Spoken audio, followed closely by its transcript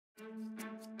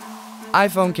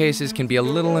iPhone cases can be a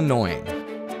little annoying,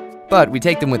 but we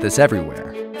take them with us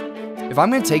everywhere. If I'm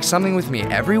going to take something with me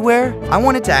everywhere, I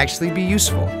want it to actually be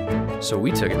useful. So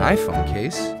we took an iPhone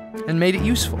case and made it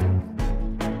useful.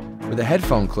 With a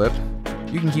headphone clip,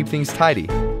 you can keep things tidy.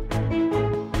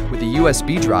 With a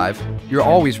USB drive, you're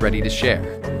always ready to share.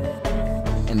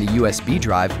 And the USB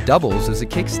drive doubles as a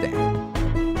kickstand.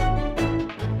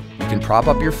 You can prop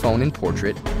up your phone in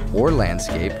portrait or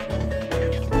landscape,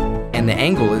 and the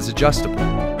angle is adjustable.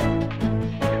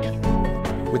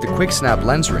 With a quick snap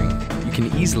lens ring, you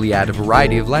can easily add a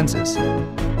variety of lenses.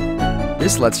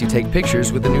 This lets you take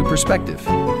pictures with a new perspective.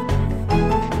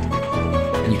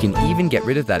 And you can even get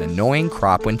rid of that annoying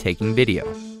crop when taking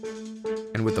video.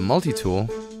 And with the multi-tool,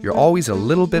 you're always a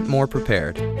little bit more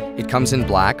prepared. It comes in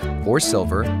black or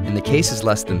silver, and the case is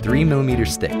less than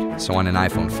 3mm thick, so on an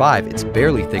iPhone 5, it's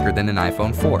barely thicker than an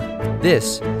iPhone 4.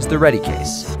 This is the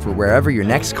ReadyCase for wherever your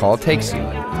next call takes you.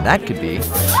 That could be